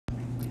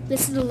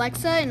This is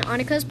Alexa and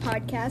Annika's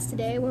podcast.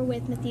 Today we're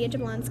with Mathia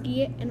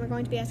and we're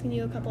going to be asking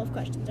you a couple of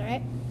questions, all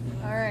right?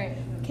 All right.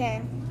 Okay.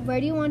 Where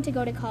do you want to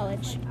go to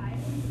college?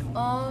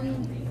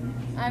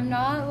 I'm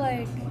not,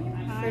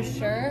 for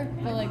sure,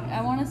 but,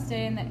 I want to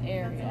stay in the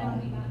area.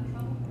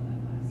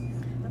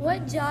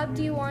 What job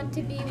do you want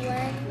to be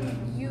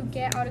when you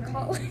get out of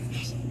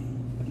college?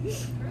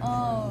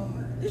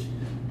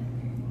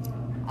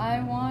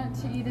 I want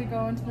to either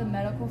go into the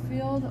medical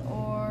field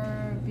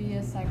or be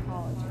a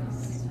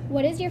psychologist.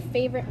 What is your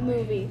favorite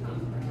movie?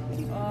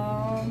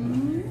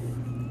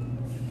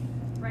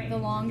 The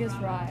Longest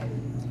Ride.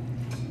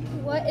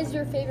 What is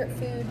your favorite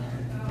food?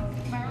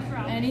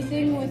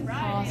 Anything with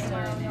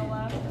pasta.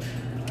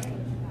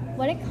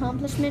 What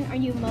accomplishment are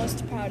you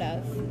most proud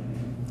of?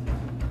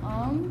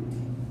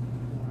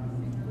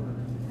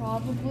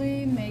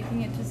 Probably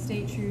making it to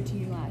state true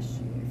team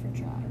last year for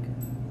track.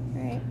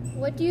 All right.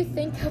 What do you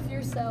think of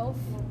yourself?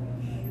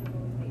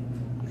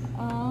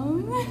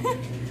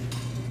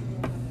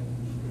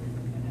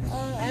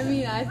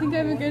 I think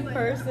I'm a good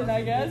person,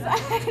 I guess.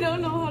 I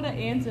don't know how to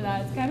answer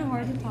that. It's kind of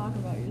hard to talk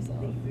about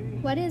yourself.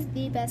 What is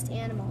the best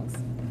animals?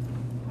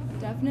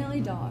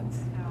 Definitely dogs.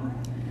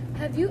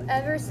 Have you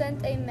ever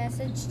sent a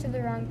message to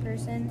the wrong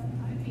person?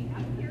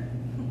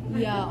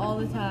 Yeah, all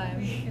the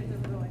time.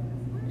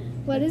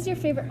 What is your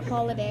favorite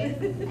holiday?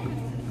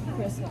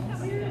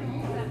 Christmas.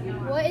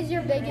 What is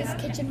your biggest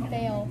kitchen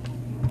fail?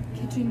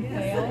 Kitchen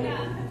fail?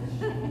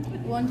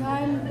 One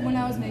time when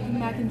I was making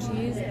mac and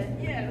cheese,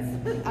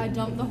 I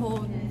dumped the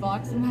whole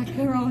box of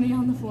macaroni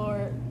on the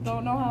floor.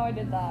 Don't know how I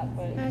did that,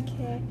 but...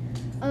 Okay.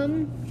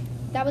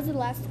 That was the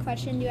last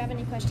question. Do you have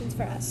any questions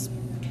for us?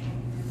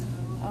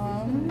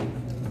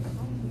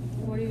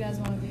 What do you guys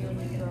want to be when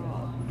you grow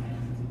up?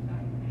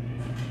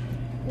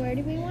 Where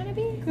do we want to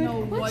be?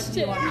 No, what do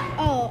you want to be?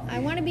 Oh, I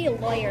want to be a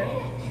lawyer.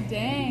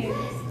 Dang.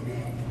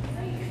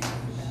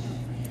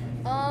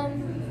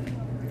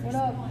 What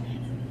up?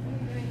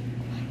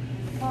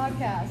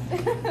 Podcast.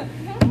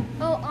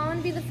 I want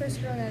to be the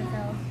first girl in the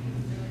NFL.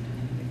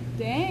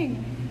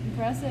 Dang.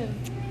 Impressive.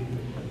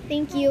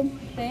 Thank you.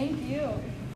 Thank you.